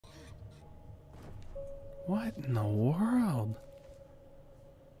What in the world?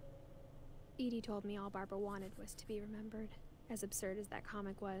 Edie told me all Barbara wanted was to be remembered, as absurd as that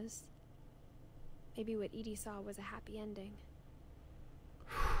comic was. Maybe what Edie saw was a happy ending.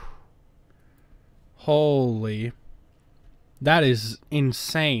 Holy. That is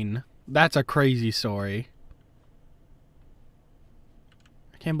insane. That's a crazy story.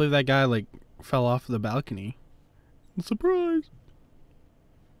 I can't believe that guy, like, fell off the balcony. Surprise!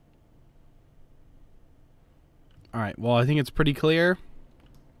 Alright, well, I think it's pretty clear.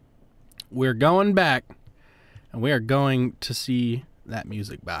 We're going back, and we are going to see that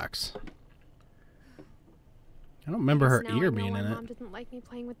music box. I don't remember her ear being in it. Mom didn't like me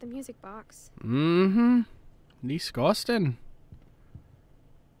playing with the music box. Mm-hmm. Disgusting.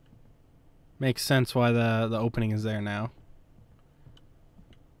 Makes sense why the opening is there now.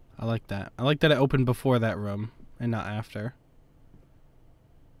 I like that. I like that it opened before that room and not after.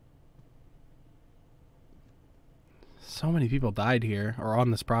 So many people died here or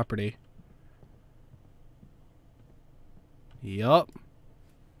on this property. Yup.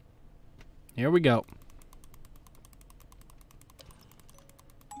 Here we go.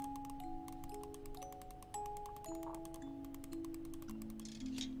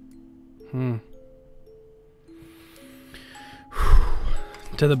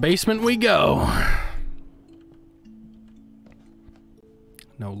 To the basement we go.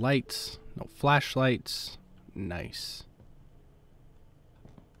 No lights, no flashlights. Nice.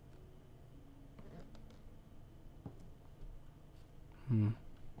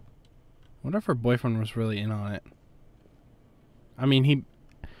 Wonder if her boyfriend was really in on it. I mean,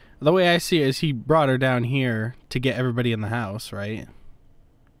 the way I see it is he brought her down here to get everybody in the house, right?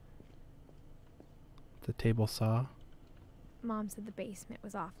 The table saw. Mom said the basement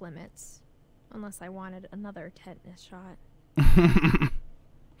was off limits, unless I wanted another tetanus shot.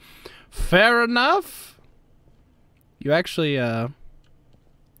 Fair enough. You actually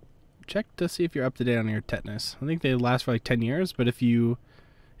check to see if you're up to date on your tetanus. I think they last for like 10 years, but if you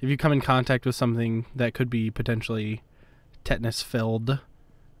come in contact with something that could be potentially tetanus filled,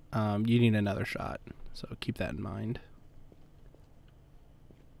 you need another shot. So keep that in mind.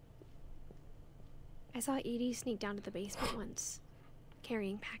 I saw Edie sneak down to the basement once,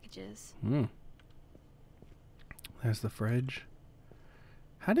 carrying packages. There's the fridge.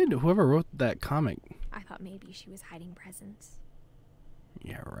 How did whoever wrote that comic? I thought maybe she was hiding presents.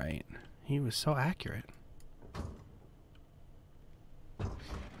 Yeah, right. He was so accurate.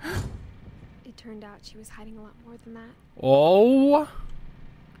 It turned out she was hiding a lot more than that. Oh!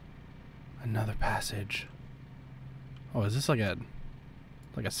 Another passage. Oh, is this like a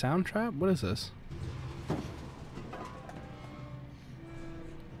sound trap? What is this?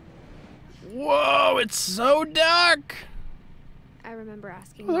 Whoa, it's so dark! I remember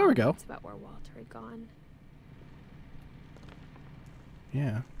asking Oh, there we Mom go. once about where Walter had gone.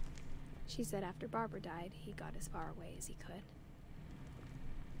 Yeah. She said after Barbara died, he got as far away as he could.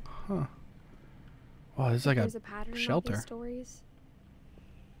 Huh. Wow, this is like There's a a pattern in all shelter. these stories.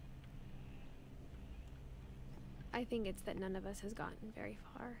 I think it's that none of us has gotten very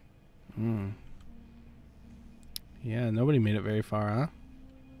far. Yeah, nobody made it very far, huh?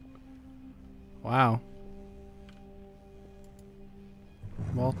 Wow.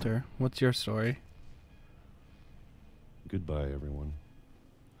 Walter, what's your story? Goodbye, everyone.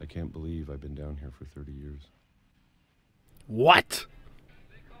 I can't believe I've been down here for 30 years. What?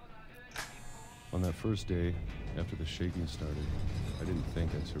 On that first day, after the shaking started, I didn't think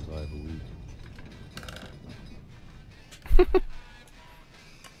I'd survive a week.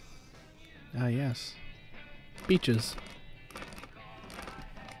 Ah, yes. Beaches.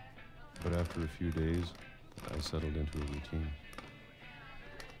 But after a few days, I settled into a routine.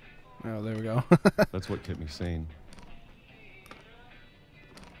 Oh, there we go. That's what kept me sane.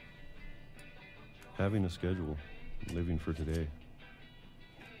 Having a schedule, living for today.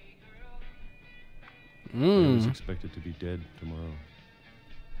 I was expected to be dead tomorrow.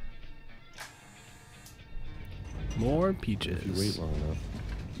 More peaches. If you wait long enough,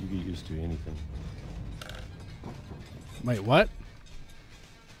 you get used to anything. Wait, what?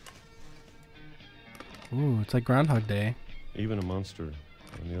 Ooh, it's like Groundhog Day. Even a monster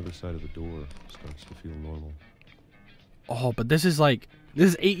on the other side of the door starts to feel normal. Oh, but this is 8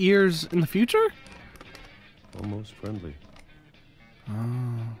 years in the future? Almost friendly.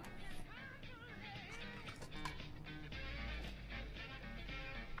 Oh.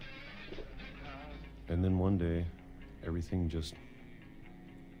 And then one day, everything just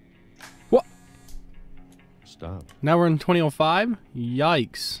What? stopped. Now we're in 2005?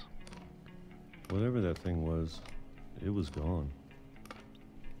 Yikes. Whatever that thing was, it was gone.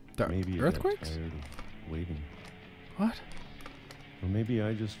 Maybe it got Earthquakes? tired of waiting. What? Or maybe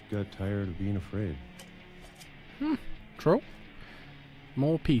I just got tired of being afraid. True.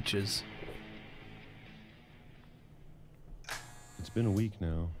 More peaches. It's been a week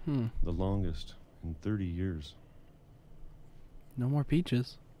now. The longest in 30 years. No more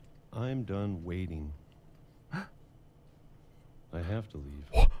peaches. I'm done waiting. I have to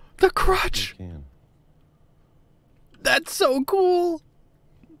leave. The I crutch! can. That's so cool!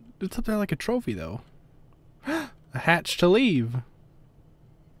 It's up there like a trophy, though. A hatch to leave.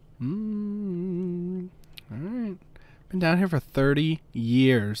 Alright. Been down here for 30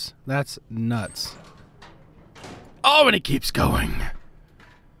 years. That's nuts. Oh, and it keeps going.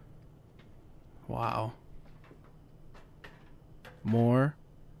 Wow. More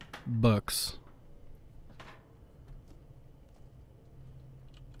books.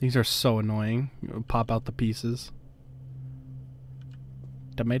 These are so annoying. You pop out the pieces.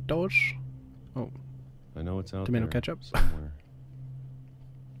 Tomatoes. Oh, I know it's out tomato there ketchup. somewhere.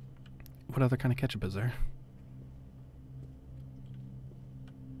 What other kind of ketchup is there?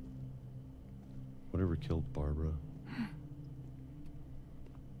 Whatever killed Barbara.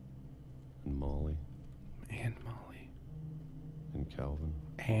 And Molly. And Molly. And Calvin.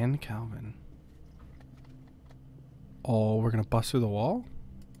 And Calvin. Oh, we're gonna bust through the wall?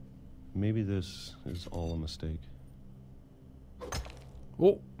 Maybe this is all a mistake.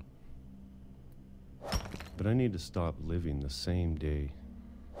 Oh. But I need to stop living the same day.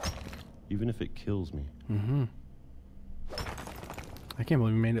 Even if it kills me. Mm-hmm. I can't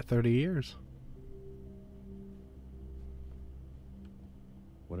believe we made it 30 years.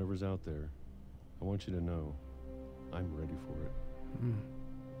 Whatever's out there, I want you to know I'm ready for it.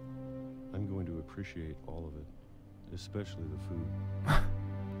 I'm going to appreciate all of it, especially the food.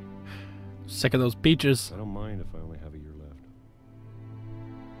 Sick of those peaches. I don't mind if I only have a year left.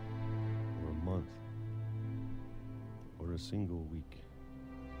 Or a month. Or a single week.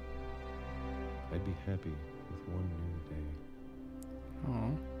 I'd be happy with one new day.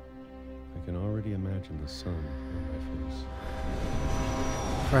 Oh. I can already imagine the sun on my face.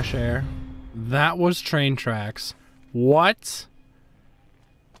 Fresh air. That was train tracks. What?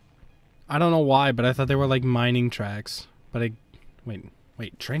 I don't know why, but I thought they were like mining tracks. But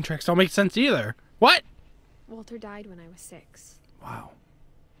wait, train tracks don't make sense either. What? Walter died when I was 6. Wow.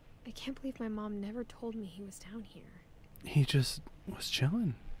 I can't believe my mom never told me he was down here. He just was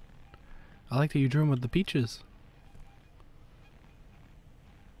chilling. I like that you drew him with the peaches.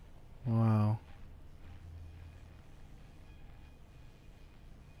 Wow.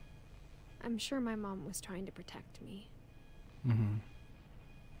 I'm sure my mom was trying to protect me. Mm-hmm.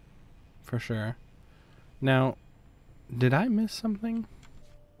 For sure. Now, did I miss something?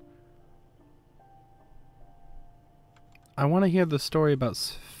 I want to hear the story about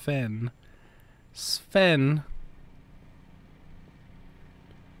Sven. Sven.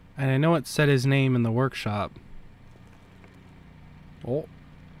 And I know it said his name in the workshop. Oh.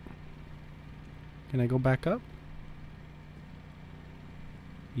 Can I go back up?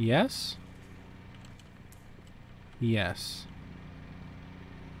 Yes? Yes.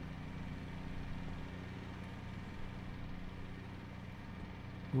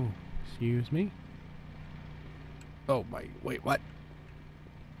 Ooh, excuse me. Oh my, wait, what?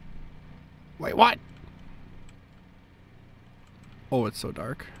 Wait, what? Oh, it's so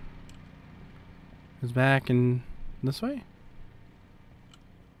dark. It's back and this way?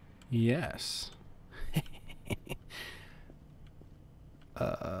 Yes.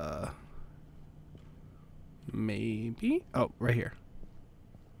 Maybe? Oh, right here.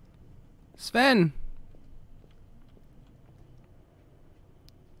 Sven!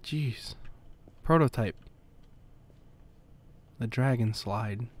 Jeez. Prototype. The dragon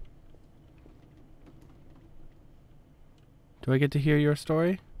slide. Do I get to hear your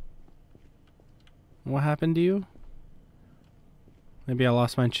story? What happened to you? Maybe I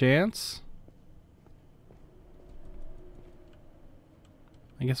lost my chance?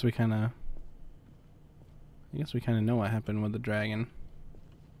 I guess we kind of know what happened with the dragon.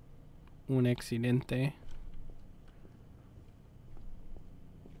 Un accidente.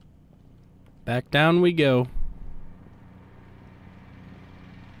 Back down we go.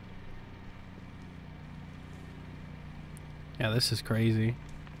 Yeah, this is crazy.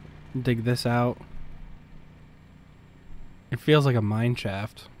 Dig this out. It feels like a mine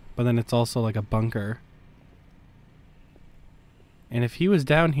shaft, but then it's also like a bunker. And if he was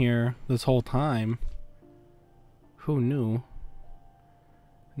down here this whole time, who knew?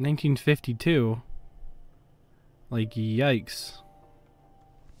 1952. Like, yikes.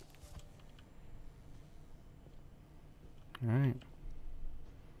 Alright.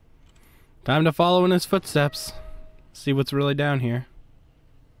 Time to follow in his footsteps. See what's really down here.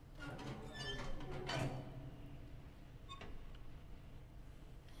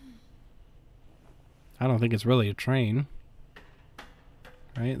 I don't think it's really a train.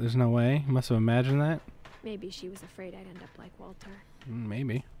 Right? There's no way. You must have imagined that. Maybe she was afraid I'd end up like Walter.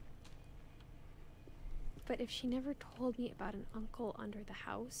 Maybe. But if she never told me about an uncle under the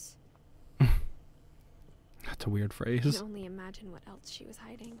house... That's a weird I phrase. can only imagine what else she was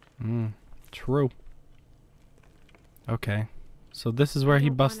hiding. True. Okay. So this is where he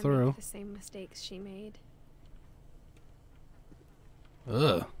busts I don't wanna through. make the same mistakes she made.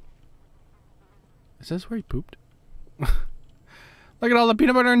 Ugh. Is this where he pooped? Look at all the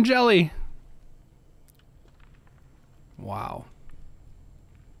peanut butter and jelly. Wow.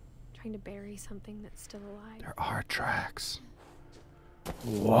 Trying to bury something that's still alive. There are tracks.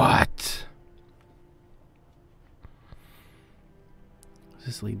 What? Does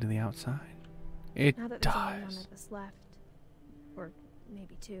this lead to the outside? It Now that there's only one does. of us left. Or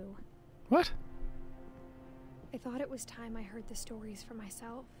maybe two. What? I thought it was time I heard the stories for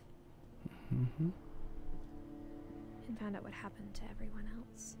myself. Mm-hmm. And found out what happened to everyone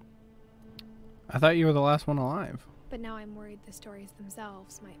else. I thought you were the last one alive. But now I'm worried the stories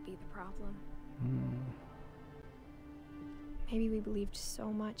themselves might be the problem. Maybe we believed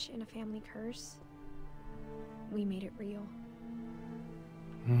so much in a family curse. We made it real.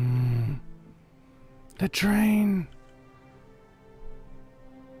 The train.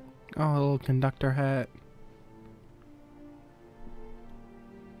 Oh, a little conductor hat.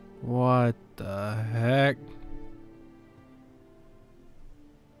 What the heck?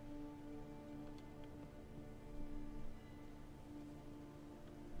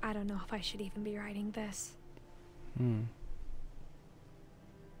 I don't know if I should even be writing this.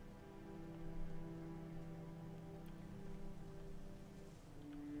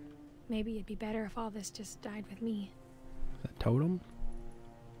 Maybe it'd be better if all this just died with me. Is that totem?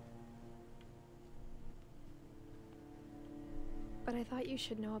 But I thought you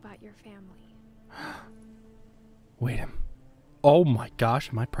should know about your family. Wait a minute. Oh my gosh,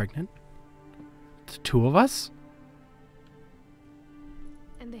 am I pregnant? It's two of us?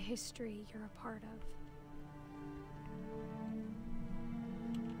 And the history you're a part of.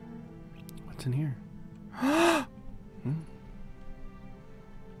 What's in here?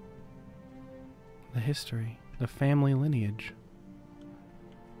 The history. The family lineage.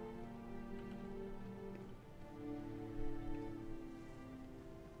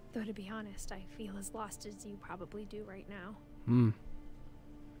 Though to be honest, I feel as lost as you probably do right now.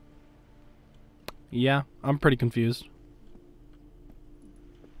 Yeah, I'm pretty confused.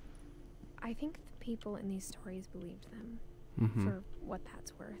 I think the people in these stories believed them. For what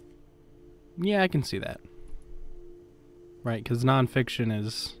that's worth. Yeah, I can see that. Right, because nonfiction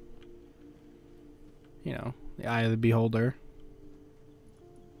is, you know, the eye of the beholder.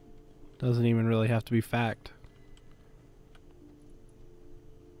 Doesn't even really have to be fact.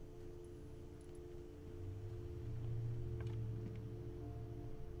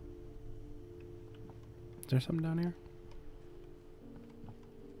 Is there something down here?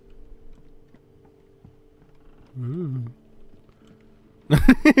 Ooh.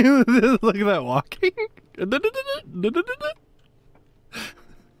 Look at that walking.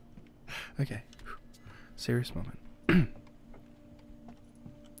 Okay. Serious moment.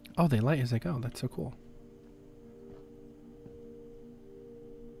 Oh, they light as they go. That's so cool.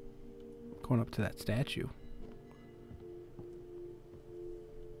 Going up to that statue.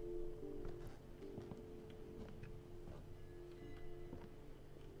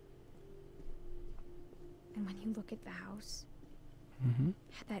 And when you look at the house,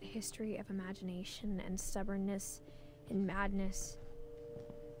 had that history of imagination and stubbornness and madness.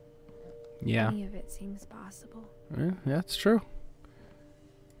 Yeah. Any of it seems possible. Yeah, that's true.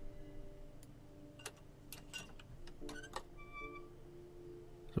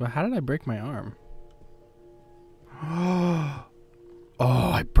 So how did I break my arm? Oh,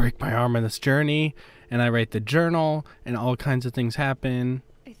 I break my arm on this journey, and I write the journal, and all kinds of things happen.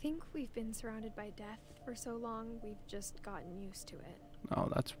 I think we've been surrounded by death for so long, we've just gotten used to it.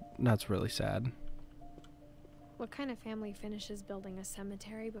 Oh, that's really sad. What kind of family finishes building a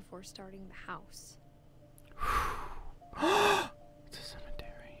cemetery before starting the house? It's a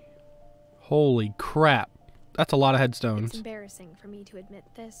cemetery. Holy crap. That's a lot of headstones. It's embarrassing for me to admit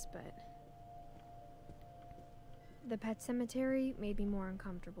this, but the pet cemetery made me more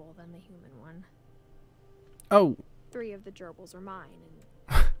uncomfortable than the human one. Oh. 3 of the gerbils are mine,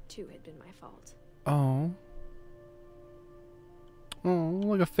 and 2 had been my fault. Oh. Oh,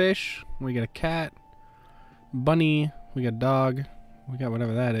 look, a fish. We got a cat. Bunny. We got a dog. We got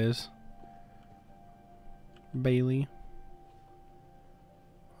whatever that is. Bailey.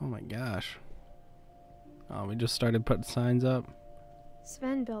 Oh my gosh. Oh, we just started putting signs up.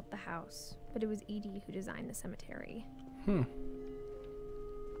 Sven built the house, but it was Edie who designed the cemetery.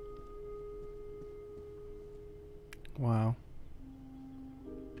 Wow.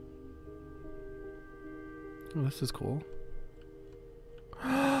 Oh, this is cool.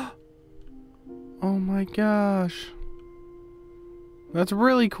 Oh my gosh. That's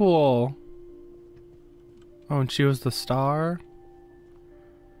really cool. Oh, and she was the star?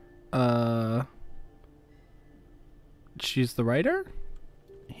 She's the writer?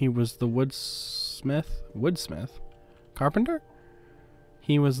 He was the woodsmith? Carpenter?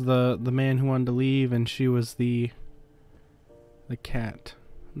 He was the man who wanted to leave, and she was the cat.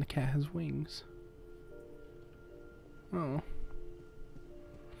 And the cat has wings. Oh.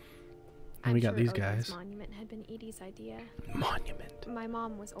 And we got these guys. Monument had been Edie's idea. Monument. My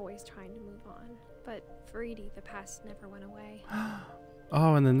mom was always trying to move on, but for Edie, the past never went away.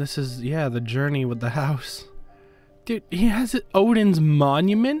 Oh, and then this is, yeah, the journey with the house. Dude, he has Odin's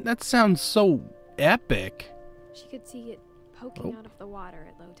monument? That sounds so epic. She could see it poking out of the water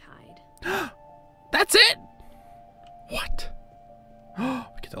at low tide. That's it? What?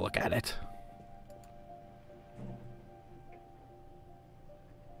 We get to look at it.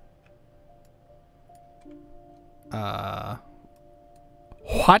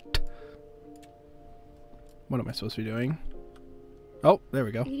 What? What am I supposed to be doing? Oh, there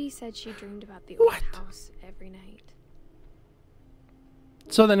we go. Edie said she dreamed about the old house every night.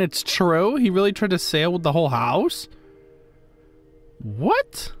 So then it's true? He really tried to sail with the whole house?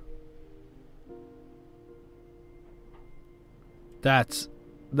 What? That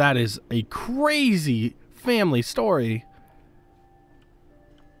is a crazy family story.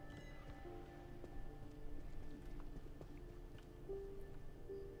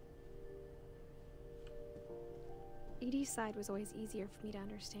 Edie's side was always easier for me to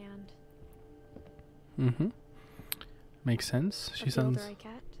understand. Mm-hmm. Makes sense. She sounds... The older I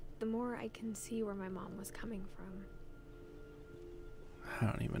get, the more I can see where my mom was coming from. I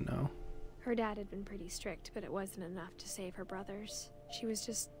don't even know. Her dad had been pretty strict, but it wasn't enough to save her brothers. She was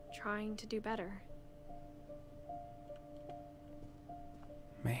just trying to do better.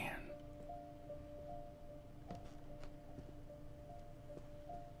 Man.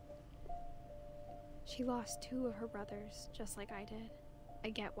 She lost 2 of her brothers, just like I did. I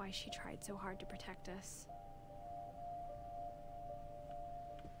get why she tried so hard to protect us.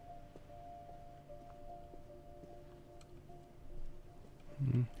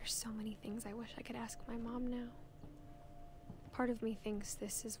 There's so many things I wish I could ask my mom now. Part of me thinks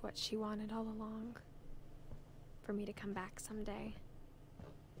this is what she wanted all along. For me to come back someday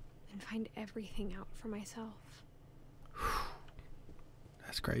and find everything out for myself.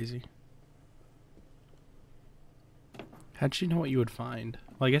 That's crazy. How'd she know what you would find?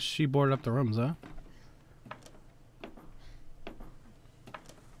 Well, I guess she boarded up the rooms, huh?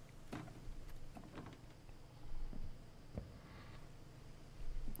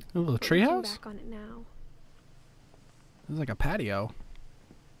 A little treehouse? Back on it now. This is like a patio.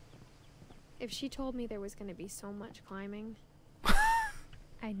 If she told me there was going to be so much climbing,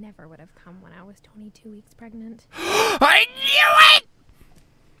 I never would have come when I was 22 weeks pregnant. I knew it!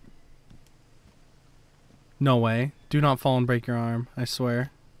 No way. Do not fall and break your arm, I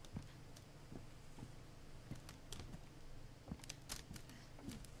swear.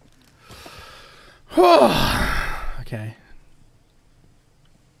 Okay.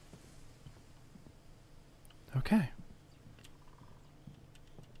 Okay.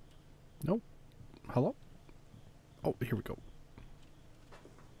 Nope. Hello? Oh, here we go.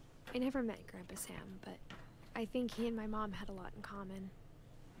 I never met Grandpa Sam, but I think he and my mom had a lot in common.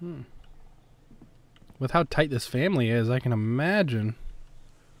 With how tight this family is, I can imagine.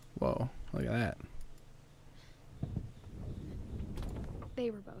 Whoa, look at that.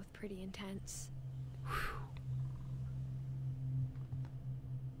 They were both pretty intense.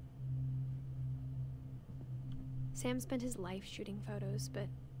 Sam spent his life shooting photos, but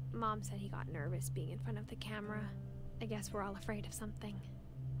Mom said he got nervous being in front of the camera. I guess we're all afraid of something.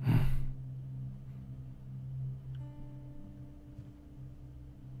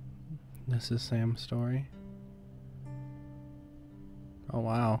 This is Sam's story. Oh,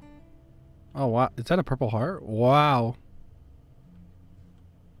 wow. Oh, wow. Is that a Purple Heart? Wow.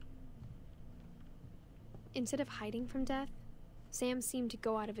 Instead of hiding from death, Sam seemed to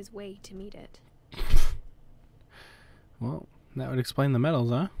go out of his way to meet it. Well, that would explain the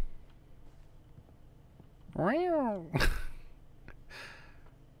medals, huh?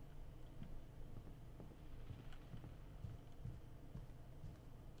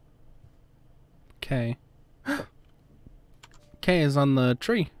 Okay. K is on the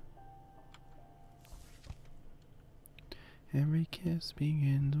tree. Every kiss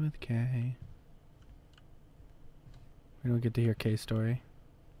begins with K. We don't get to hear K's story.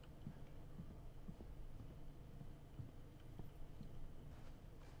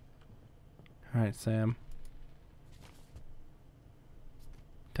 Alright, Sam.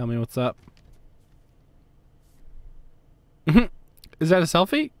 Tell me what's up. Is that a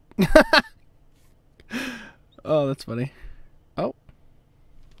selfie? Oh, that's funny. Oh.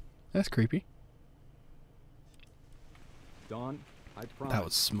 That's creepy. Dawn, I promise. That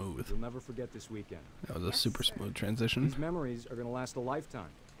was smooth. You'll never forget this weekend. That was a super smooth transition. These memories are going to last a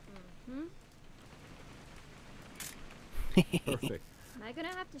lifetime. Perfect. Am I gonna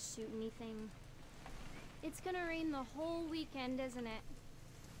have to shoot anything? It's gonna rain the whole weekend, isn't it?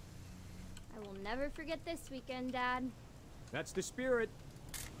 I will never forget this weekend, Dad. That's the spirit.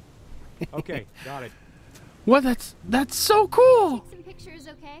 Okay, got it. What? That's so cool. Take some pictures,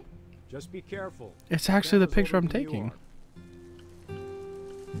 okay? Just be careful. It's actually the Camera's picture older I'm than you taking. are.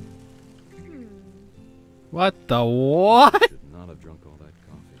 What the what? Should not have drunk all that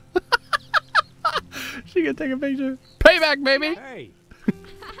coffee. She can take a picture. Payback, baby. Hey!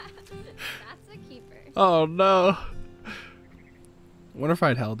 That's a keeper. Oh no. Wonder if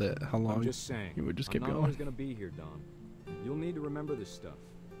I'd held it. How long? I'm just saying. You would just I'm keep not going. always gonna be here, Dawn. You'll need to remember this stuff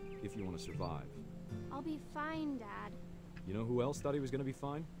if you want to survive. I'll be fine, Dad. You know who else thought he was gonna be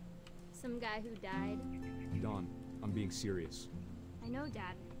fine? Some guy who died. Dawn, I'm being serious. I know,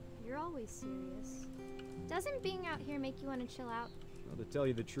 Dad. You're always serious. Doesn't being out here make you want to chill out? Well, to tell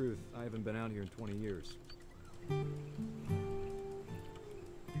you the truth, I haven't been out here in 20 years.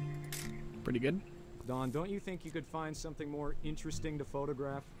 Pretty good. Dawn, don't you think you could find something more interesting to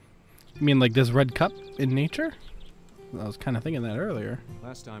photograph? You mean like this red cup in nature? I was kind of thinking that earlier.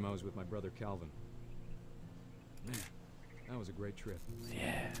 Last time I was with my brother Calvin. Man, that was a great trip.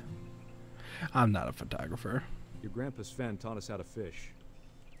 Yeah. I'm not a photographer. Your grandpa Sven taught us how to fish,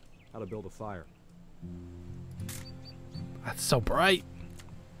 how to build a fire. That's so bright.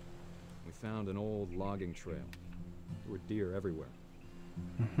 We found an old logging trail. There were deer everywhere.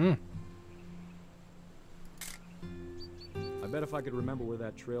 Mm-hmm. I bet if I could remember where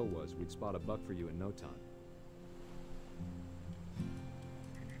that trail was, we'd spot a buck for you in no time.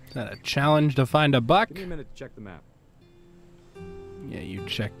 Is that a challenge to find a buck? Give me a minute to check the map. Yeah, you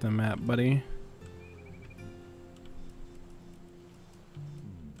check the map, buddy.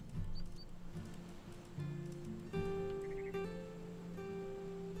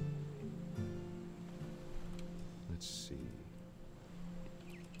 Let's see.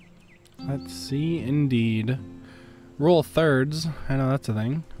 Let's see, indeed. Roll thirds. I know that's a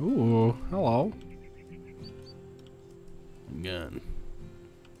thing. Ooh, hello. Gun.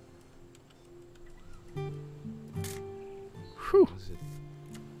 Whew. What is it?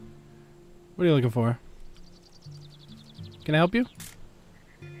 What are you looking for? Can I help you?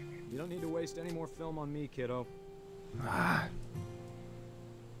 You don't need to waste any more film on me, kiddo. Ah.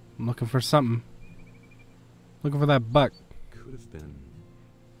 I'm looking for something. Looking for that buck. Could have been.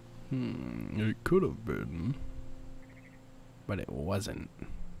 It could have been. But it wasn't.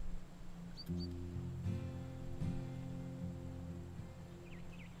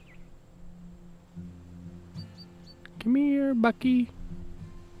 Come here, Bucky.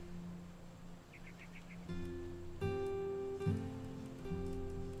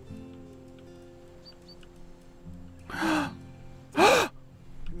 Good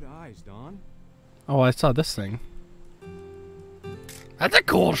eyes, Don. Oh, I saw this thing. That's a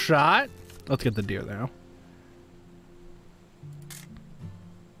cool shot. Let's get the deer now.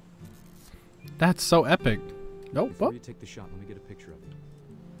 That's so epic. Nope. Before you take the shot, let me get a picture of it.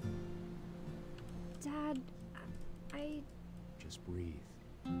 Dad, I... Just breathe.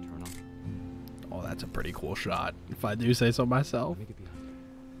 Turn on. Oh, that's a pretty cool shot, if I do say so myself. Let me get behind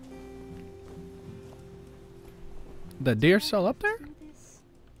it. The deer still up there? Do this?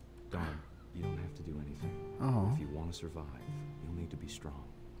 Don, you don't have to do anything. Oh. If you want to survive, you'll need to be strong.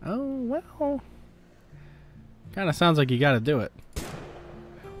 Oh, well. Kind of sounds like you got to do it.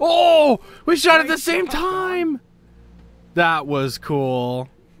 Oh! We shot at the same time! That was cool.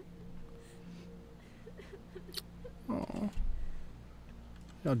 Oh.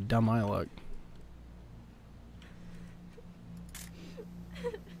 How dumb I look.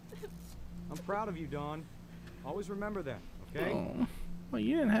 I'm proud of you, Don. Always remember that, okay? Oh. Well,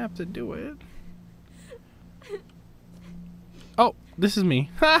 you didn't have to do it. Oh, this is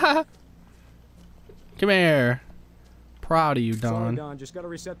me. Come here. Proud of you, Don. Sorry, Don. Just gotta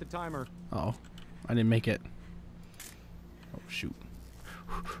reset the timer. Oh, I didn't make it. Oh, shoot.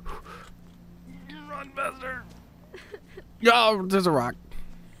 Run faster. Yo, there's a rock.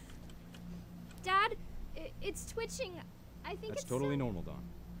 Dad, it's twitching. I think That's it's totally normal, Don.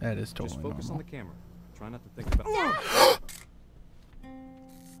 That is totally Just focus normal. on the camera. Try not to think about.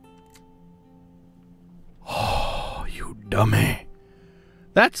 Oh, you dummy.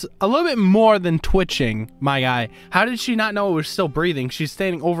 That's a little bit more than twitching, my guy. How did she not know it was still breathing? She's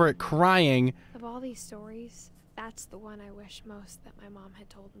standing over it crying. Of all these stories, that's the one I wish most that my mom had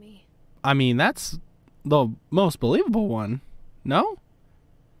told me. I mean, that's the most believable one. No?